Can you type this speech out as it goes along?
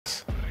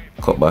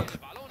Cut back.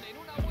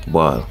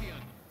 Ball.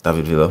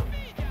 David Villa.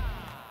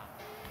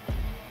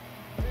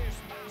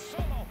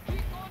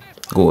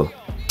 Goal.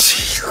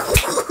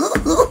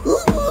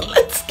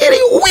 Let's get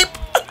it, whip.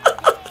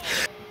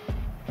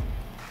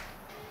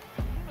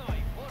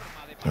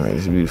 Alright,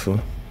 this is beautiful.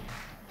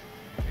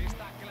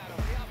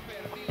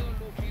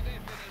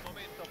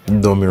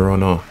 Dummy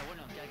runner.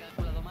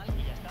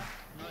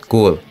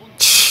 Goal.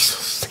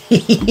 Whip.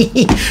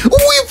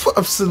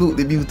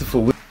 Absolutely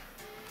beautiful whip.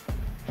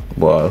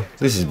 Wow,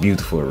 this is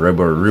beautiful.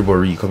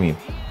 Ribbery coming.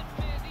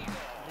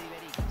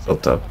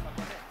 Up top.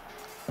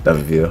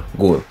 David Villa.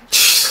 Goal.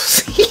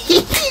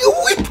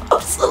 Whip.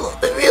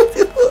 Absolutely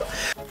beautiful.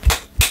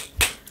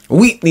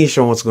 Week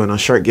Nation, what's going on?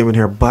 Sharc Gaming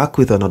here, back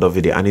with another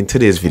video, and in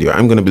today's video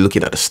I'm going to be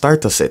looking at the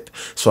starter set.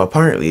 So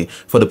apparently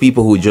for the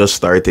people who just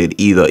started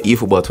either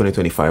eFootball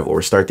 2025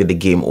 or started the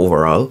game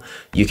overall,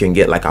 you can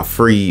get like a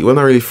free, well,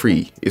 not really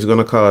free, it's going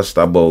to cost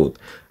about,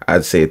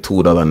 I'd say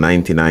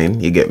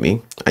 $2.99, you get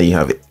me, and you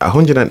have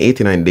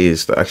 189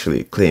 days to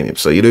actually claim it.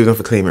 So you don't even have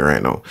to claim it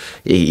right now.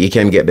 You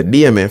can get the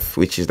DMF,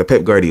 which is the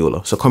Pep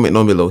Guardiola. So comment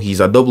down below. He's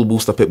a double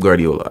booster Pep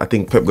Guardiola. I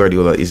think Pep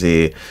Guardiola is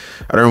a,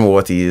 I don't remember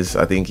what he is.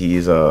 I think he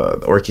is a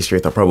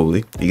orchestrator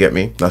probably. You get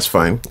me? That's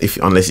fine.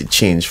 Unless it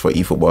changed for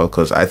eFootball,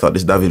 because I thought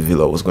this David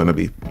Villa was gonna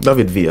be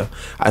David Villa.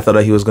 I thought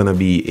that he was gonna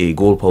be a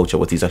goal poacher,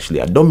 but he's actually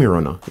a dummy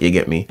runner. You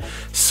get me?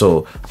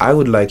 So I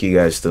would like you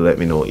guys to let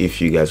me know if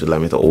you guys would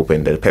like me to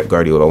open the Pep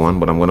Guardiola one,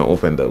 but I'm gonna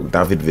open the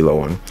David Villa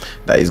one.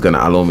 That is gonna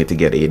allow me to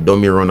get a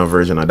dummy runner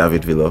version of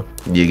David Villa.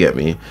 You get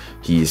me?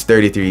 He's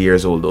 33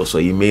 years old though, so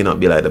he may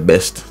not be like the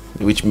best,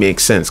 which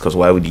makes sense, because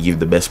why would you give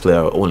the best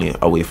player only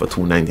away for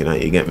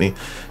 $2.99? You get me?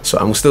 So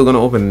I'm still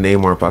gonna open the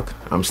Neymar pack.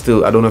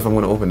 I don't know if I'm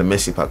gonna open the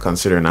Messi pack,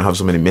 considering I have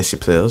so many Messi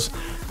players,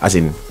 as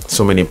in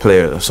so many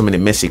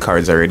Messi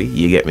cards already.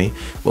 You get me?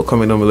 But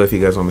comment down below if you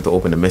guys want me to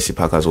open the Messi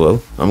pack as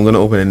well. I'm gonna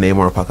open the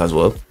Neymar pack as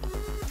well.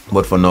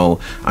 But for now,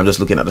 I'm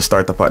just looking at the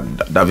starter part.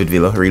 David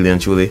Villa, really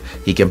and truly,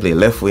 he can play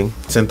left wing,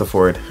 center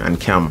forward,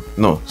 and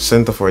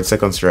center forward,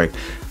 second strike,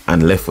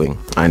 and left wing,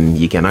 and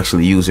you can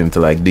actually use him to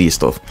like do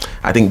stuff.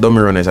 I think dummy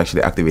runner is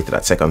actually activated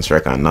at second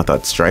strike and not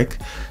at strike.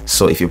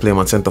 So if you play him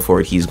on center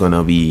forward, he's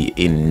gonna be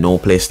in no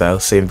play style.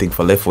 Same thing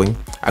for left wing.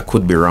 I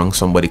could be wrong.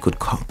 Somebody could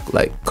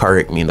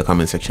correct me in the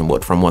comment section.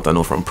 But from what I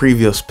know from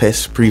previous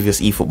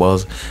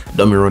eFootballs,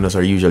 dummy runners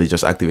are usually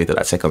just activated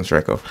at second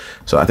striker.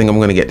 So I think I'm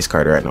gonna get this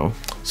card right now.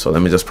 So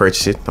let me just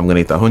purchase it. I'm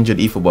gonna get 100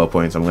 eFootball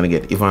points. I'm gonna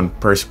get Ivan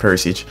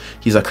Perisic.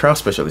 He's a cross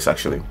specialist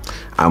actually.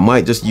 I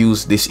might just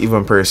use this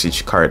Ivan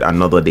Perisic card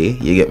another day.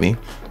 You get me?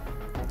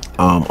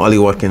 Ollie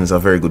Watkins is a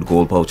very good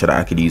goal poacher that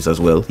I could use as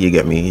well. You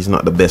get me? He's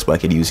not the best, but I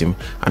could use him.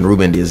 And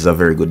Ruben Dias is a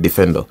very good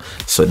defender.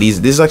 So this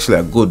is actually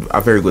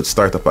a very good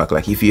starter pack.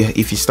 Like if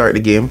you start the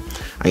game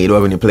and you don't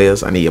have any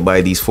players and you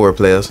buy these 4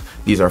 players,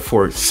 these are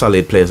 4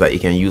 solid players that you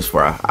can use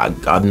for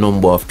a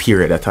number of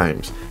period of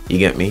times. You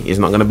get me? It's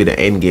not gonna be the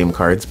end game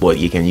cards, but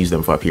you can use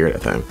them for a period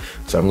of time.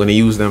 So I'm gonna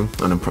use them,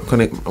 and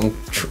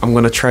I'm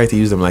gonna try to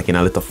use them like in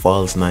a little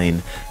false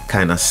 9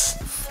 kind of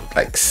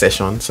like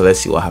session. So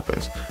let's see what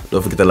happens.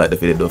 Don't forget to like the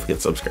video, don't forget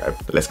to subscribe.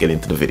 Let's get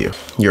into the video.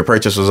 Your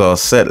purchase was all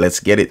set. Let's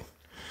get it.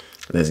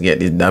 Let's get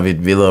this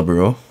David Villa,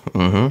 bro.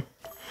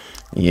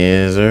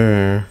 Yes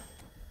sir.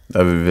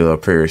 David Villa,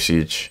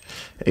 Perisic,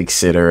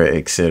 etc,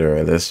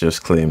 etc. Let's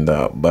just claim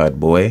that bad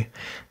boy,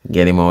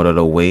 get him out of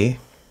the way.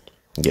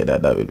 Get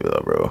that David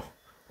Villa, bro.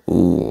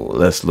 Ooh,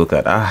 let's look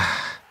at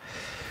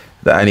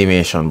the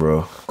animation,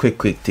 bro.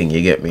 Quick thing,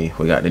 you get me?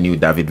 We got the new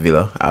David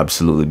Villa,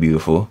 absolutely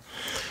beautiful.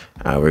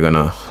 We're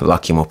gonna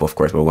lock him up, of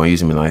course, but we're gonna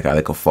use him in like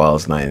a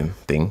false 9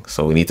 thing.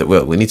 So we need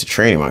to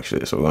train him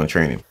actually. So we're gonna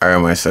train him.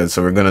 Alright, my son.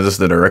 So we're gonna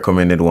just do the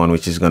recommended one,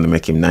 which is gonna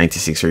make him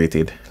 96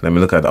 rated. Let me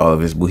look at all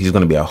of his boosts. He's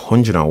gonna be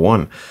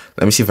 101.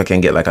 Let me see if I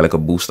can get like a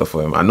booster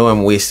for him. I know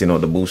I'm wasting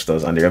out the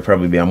boosters, and there'll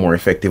probably be a more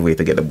effective way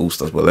to get the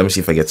boosters, but let me see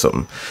if I get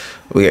something.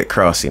 We get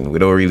crossing. We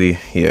don't really,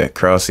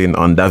 crossing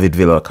on David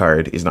Villa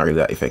card is not really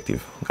that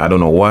effective. I don't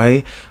know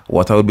why.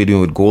 What I would be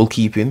doing with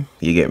goalkeeping,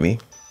 you get me?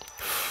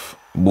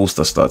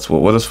 Booster stats.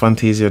 What does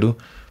Fantasia do?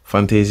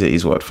 Fantasia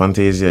is what?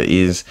 Fantasia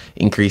is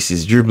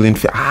increases dribbling.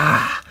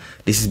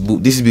 This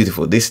is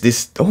beautiful.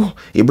 Oh,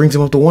 it brings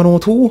him up to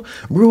 102,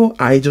 bro.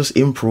 I just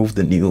improved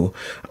the new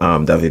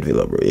David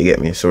Villa, bro. You get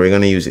me? So we're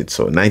gonna use it.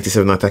 So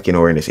 97 attacking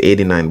awareness,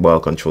 89 ball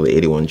control,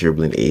 81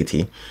 dribbling,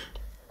 80.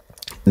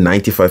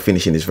 95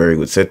 finishing is very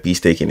good. Set piece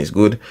taking is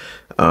good.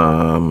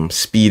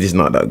 Speed is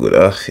not that good.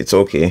 It's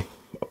okay.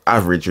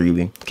 Average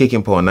really.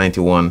 Kicking power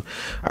 91. All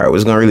right, we're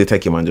just gonna really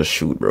take him and just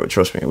shoot, bro.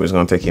 Trust me, we're just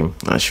gonna take him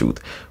and shoot.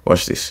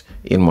 Watch this.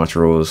 In match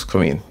rolls.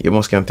 Come in. You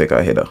must can take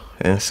a header.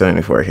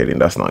 74 heading.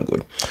 That's not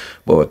good.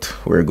 But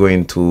we're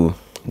going to,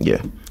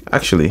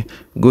 actually,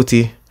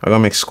 Guti, I'm gonna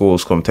make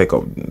Scholes come take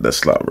up the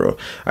slot, bro.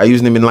 I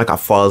use him in like a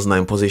false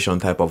 9 position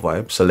type of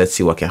vibe. So let's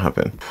see what can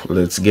happen.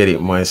 Let's get it.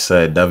 My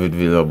side. David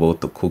Villa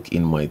about to cook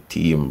in my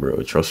team,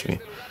 bro. Trust me.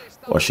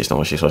 Watch this,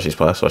 watch this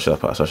pass, watch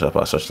that pass, watch that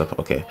pass, watch that pass.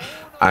 Okay,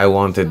 I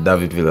wanted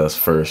David Villa's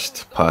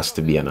first pass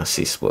to be an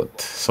assist, but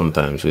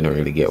sometimes we don't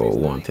really get what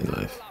we want in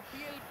life.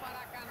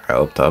 Right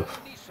up top,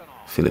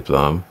 Philip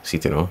Lahm,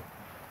 City, no?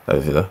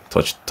 David Villa,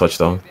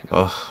 touchdown.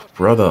 Oh,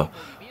 brother.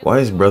 Why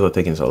is brother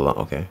taking so long?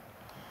 Okay.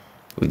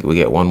 We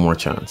get one more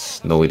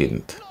chance. No, we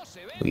didn't.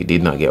 We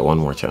did not get one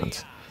more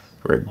chance.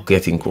 We're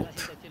getting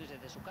cooked.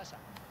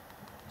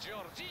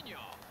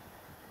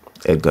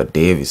 Edgar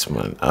Davis,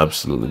 man.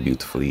 Absolutely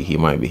beautifully. He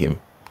might be him.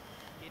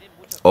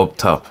 Up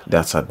top.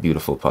 That's a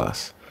beautiful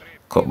pass.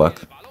 Cut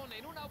back.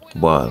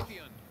 Ball.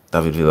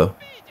 David Villa.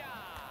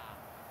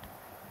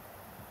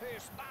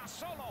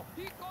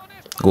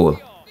 Goal.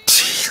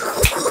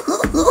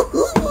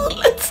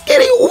 Let's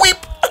get it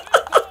whip.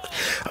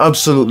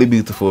 Absolutely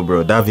beautiful,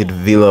 bro. David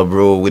Villa,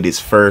 bro, with his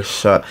first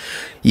shot.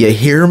 You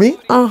hear me?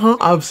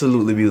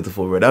 Absolutely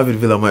beautiful, bro. David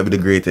Villa might be the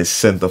greatest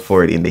center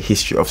forward in the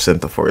history of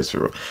center forwards,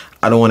 bro.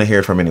 I don't want to hear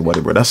it from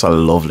anybody, bro. That's a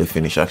lovely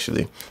finish,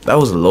 actually. That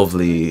was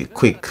lovely,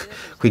 quick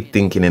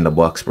thinking in the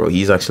box, bro.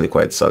 He's actually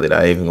quite solid.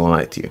 I ain't even gonna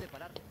lie to you.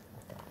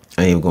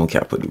 I ain't even gonna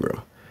cap with you,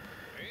 bro.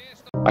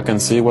 I can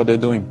see what they're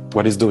doing,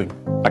 what he's doing.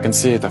 I can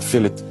see it, I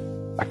feel it.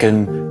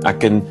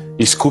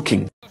 He's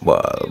cooking.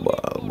 Ball.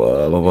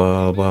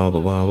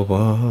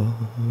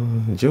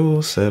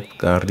 Joseph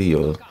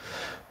Guardiola.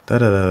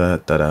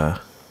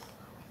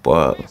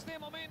 Ball.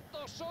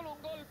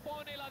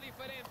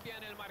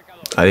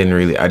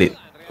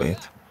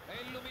 Wait.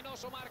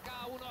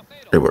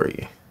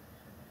 Ribery.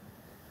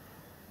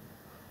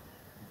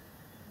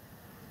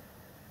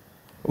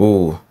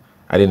 Oh,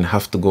 I didn't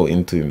have to go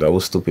into him. That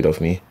was stupid of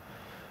me.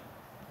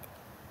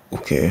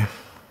 Okay.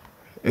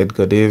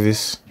 Edgar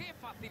Davis.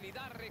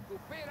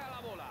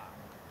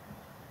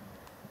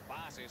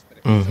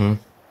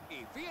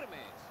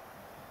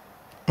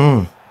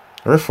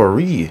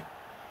 Referee.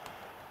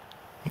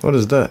 What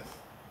is that?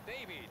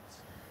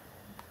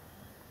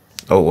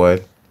 Oh,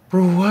 what?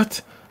 Bro,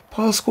 what?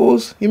 Paul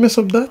Scholes? You mess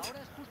up that?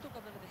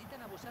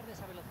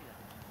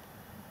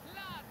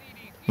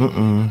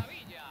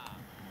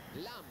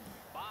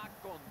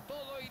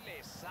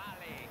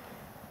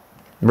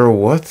 Bro,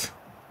 what?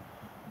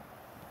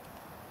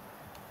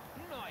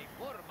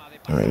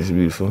 Alright, this is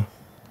beautiful.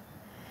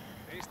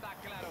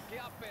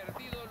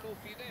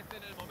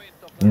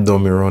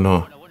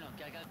 Domirona.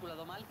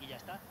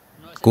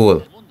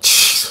 Goal.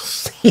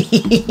 Whip.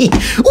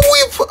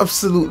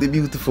 Absolutely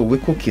beautiful. We're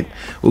cooking,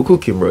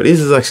 bro. This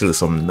is actually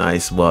some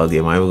nice ball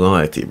game. I'm gonna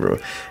lie to you, bro.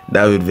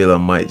 David Villa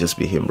might just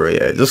be him, bro.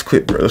 Yeah, just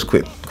quit, bro. Just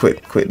quit.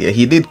 Yeah,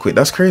 he did quit.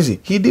 That's crazy.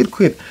 He did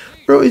quit,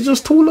 bro. It's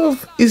just too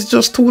love. It's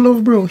just too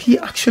love, bro. He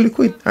actually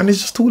quit, and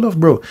it's just too love,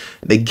 bro.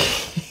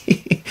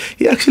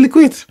 He actually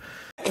quit.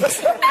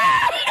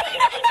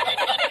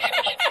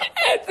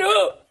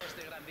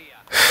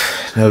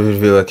 David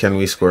Villa, can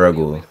we score a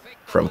goal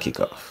from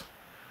kickoff?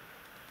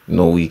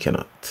 No, we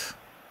cannot.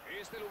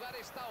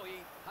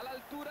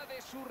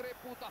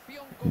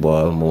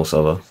 Ball, Mo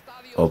Salah,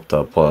 up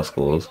top, pass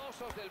goals.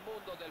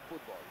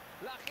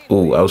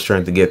 Oh, I was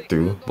trying to get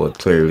through, but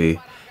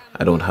clearly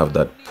I don't have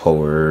that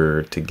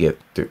power to get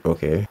through.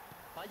 Okay.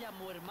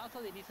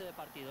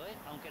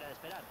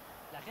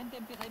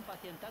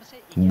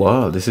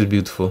 Wow, this is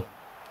beautiful.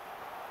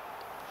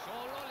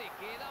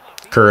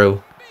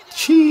 Curl.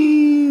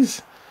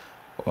 Cheese.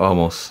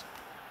 Almost.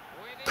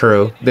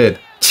 Curl. Dead.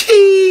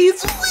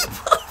 Cheese.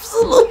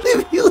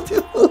 Absolutely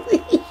beautiful.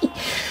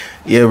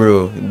 Yeah,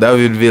 bro.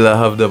 David Villa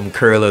have them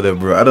curler there,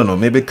 bro. I don't know.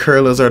 Maybe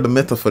curlers are the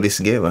meta for this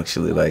game,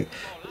 actually. Like,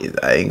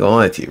 I ain't gonna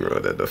lie to you, bro.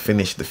 The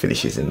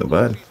finish is in the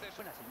bud.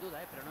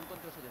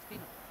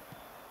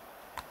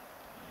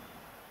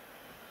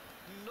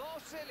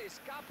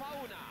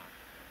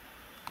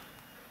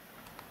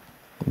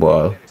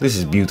 Wow, this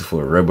is beautiful.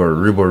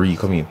 Ribery,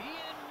 come in.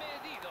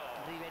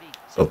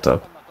 Up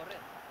top.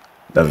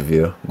 David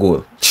Villa,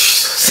 goal.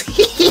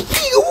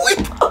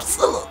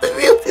 Absolutely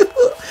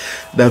beautiful.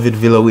 David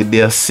Villa with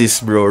the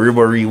assist, bro.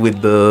 Ribery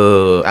with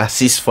the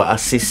assist for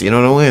assist. You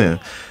know what I mean?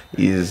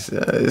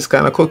 He's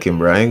kind of cooking,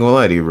 bro. I ain't gonna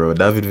lie to you, bro.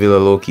 David Villa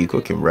low-key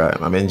cooking, bro.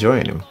 I'm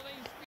enjoying him.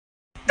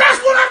 That's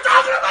what I'm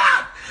talking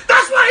about.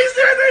 That's why he's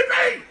the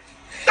MVP.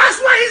 That's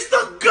why he's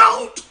the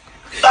GOAT.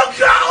 The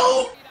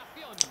GOAT.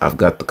 I've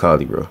got to call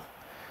you, bro.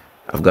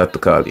 I've got to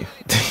call you.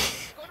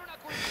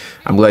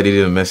 I'm glad he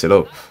didn't mess it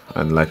up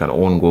and like an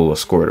own goal was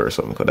scored or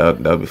something, because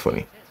that'd be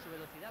funny.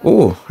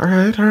 Oh, all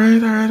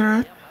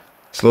right.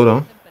 Slow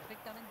down.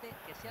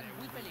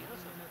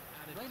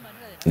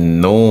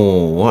 No,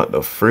 what the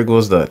frig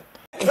was that?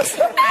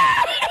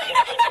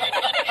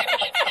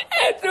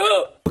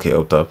 Okay,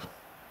 up top.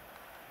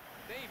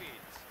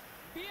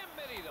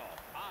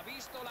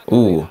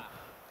 Oh,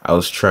 I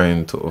was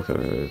trying to.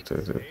 Okay.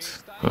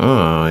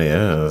 Oh,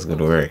 yeah, that's good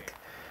work.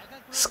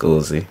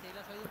 Scozy.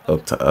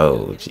 Up to.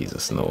 Oh,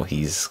 Jesus, no.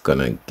 He's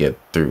gonna get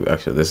through.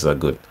 Actually, this is a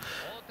good.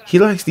 He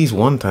likes these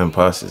one-time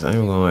passes. I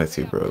ain't gonna lie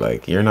to you, bro.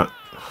 Like, you're not.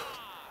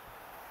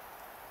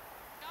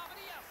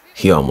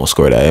 He almost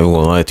scored that. I ain't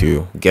gonna lie to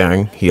you.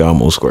 Gang, he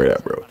almost scored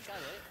that, bro.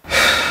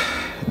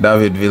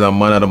 David Villa,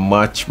 man of the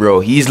match, bro.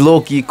 He's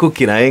low-key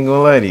cooking. I ain't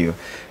gonna lie to you.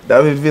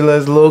 David Villa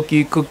is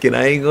low-key cooking.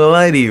 I ain't gonna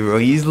lie to you, bro.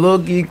 He's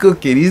low-key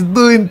cooking. He's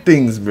doing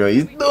things, bro.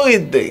 He's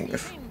doing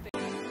things.